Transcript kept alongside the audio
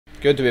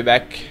good to be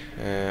back.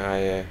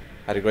 I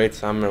had a great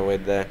summer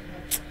with a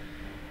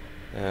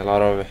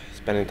lot of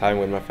spending time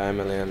with my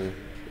family, and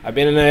I've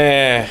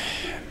been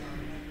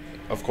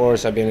of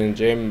course I've been in the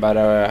gym, but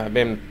I've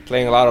been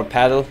playing a lot of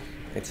paddle.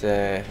 It's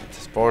a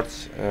sport.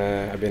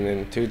 I've been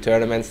in 2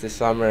 tournaments this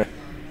summer.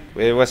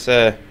 It was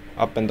a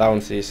up and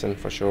down season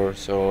for sure,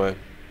 so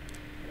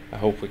I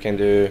hope we can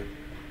do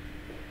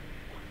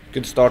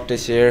good start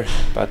this year,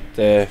 but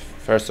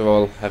first of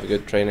all have a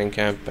good training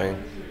camp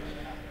and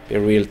be a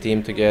real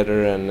team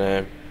together, and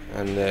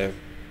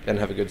then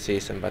have a good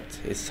season. But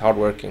it's hard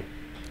working.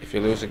 If you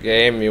lose a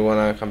game, you want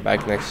to come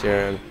back next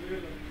year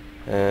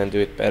and do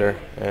it better.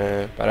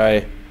 But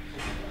I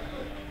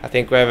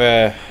think we have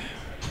a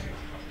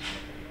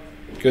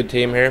good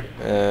team here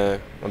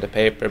on the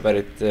paper,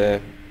 but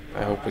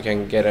I hope we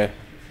can get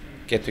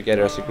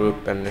together as a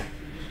group and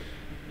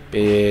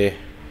be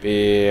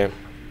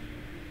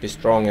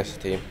strong as a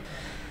team.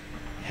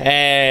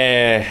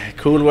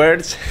 Cool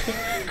words.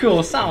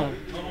 Cool sound.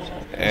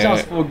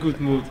 Just for good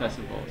mood, I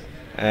suppose.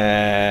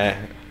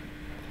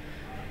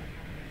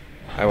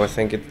 I was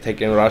thinking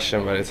taking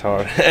Russian, but it's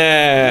hard.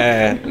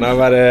 No,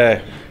 but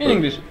in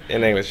English.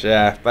 In English,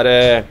 yeah.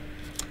 But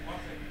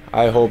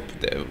I hope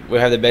we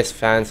have the best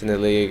fans in the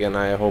league, and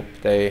I hope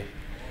they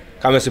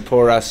come and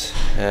support us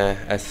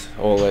as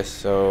always.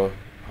 So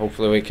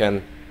hopefully we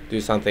can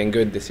do something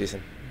good this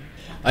season.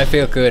 I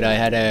feel good. I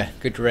had a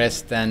good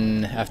rest,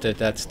 and after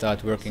that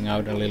start working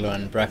out a little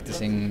and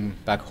practicing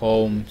back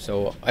home.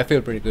 So I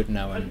feel pretty good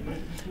now and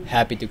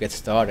happy to get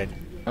started.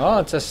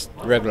 Oh, just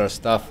regular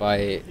stuff.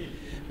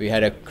 We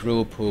had a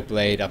group who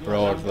played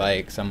abroad,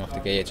 like some of the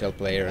KHL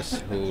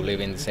players who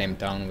live in the same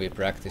town. We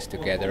practice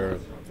together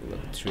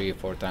 3 or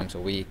 4 times a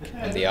week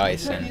on the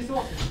ice,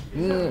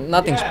 and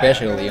nothing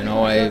special, you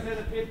know.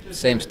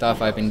 Same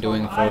stuff I've been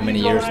doing for many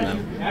years now.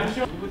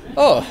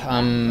 Oh,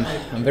 I'm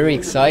very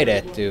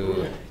excited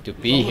to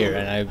be here,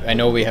 and I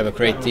know we have a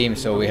great team,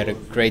 so we had a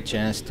great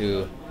chance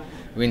to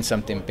win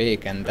something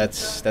big, and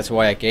that's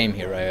why I came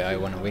here. I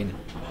want to win.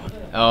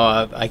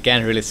 Oh, I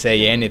can't really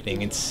say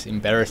anything. It's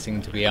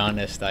embarrassing, to be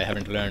honest. I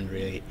haven't learned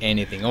really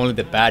anything, only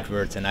the bad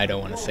words, and I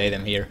don't want to say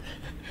them here.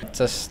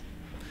 Just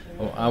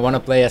I want to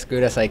play as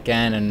good as I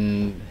can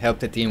and help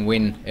the team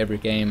win every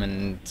game,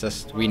 and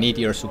just we need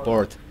your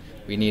support.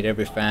 We need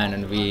every fan,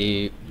 and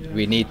we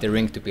need the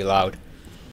rink to be loud.